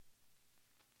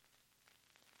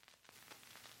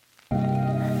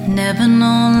Never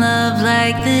known love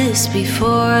like this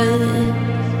before.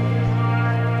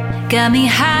 Got me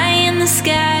high in the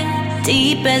sky,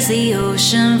 deep as the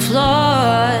ocean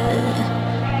floor.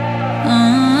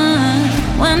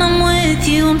 When I'm with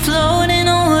you, I'm floating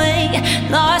away,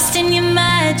 lost in your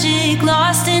magic,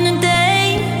 lost in the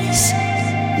days.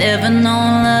 Never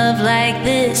known love like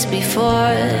this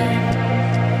before.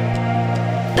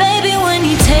 Baby, when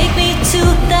you take me to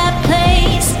that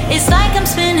place, it's like I'm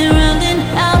spinning around in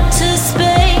outer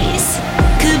space.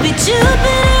 Could be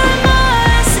Jupiter or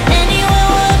Mars, anywhere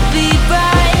would be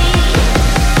right.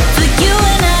 For you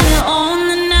and I to own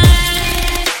the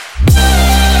night.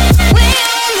 We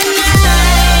own the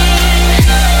night.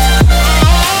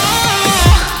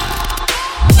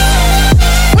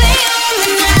 We own the night. We own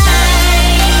the night.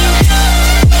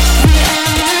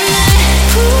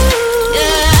 Ooh,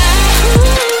 yeah.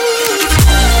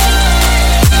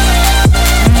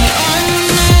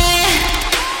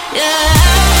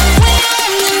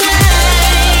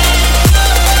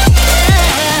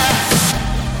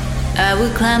 I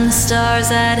would climb the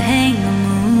stars, I'd hang the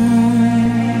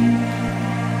moon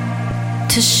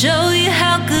to show you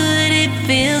how good it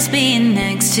feels being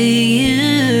next to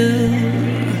you.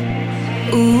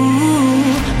 Ooh,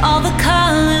 all the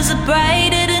colors are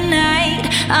brighter tonight.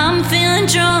 I'm feeling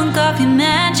drunk off your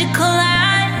magical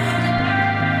light.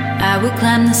 I would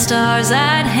climb the stars,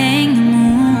 I'd hang the moon.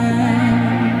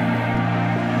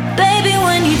 Baby,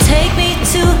 when you take me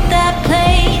to that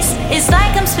place, it's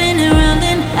like I'm spinning around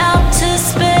in outer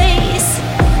space.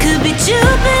 Could be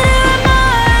Jupiter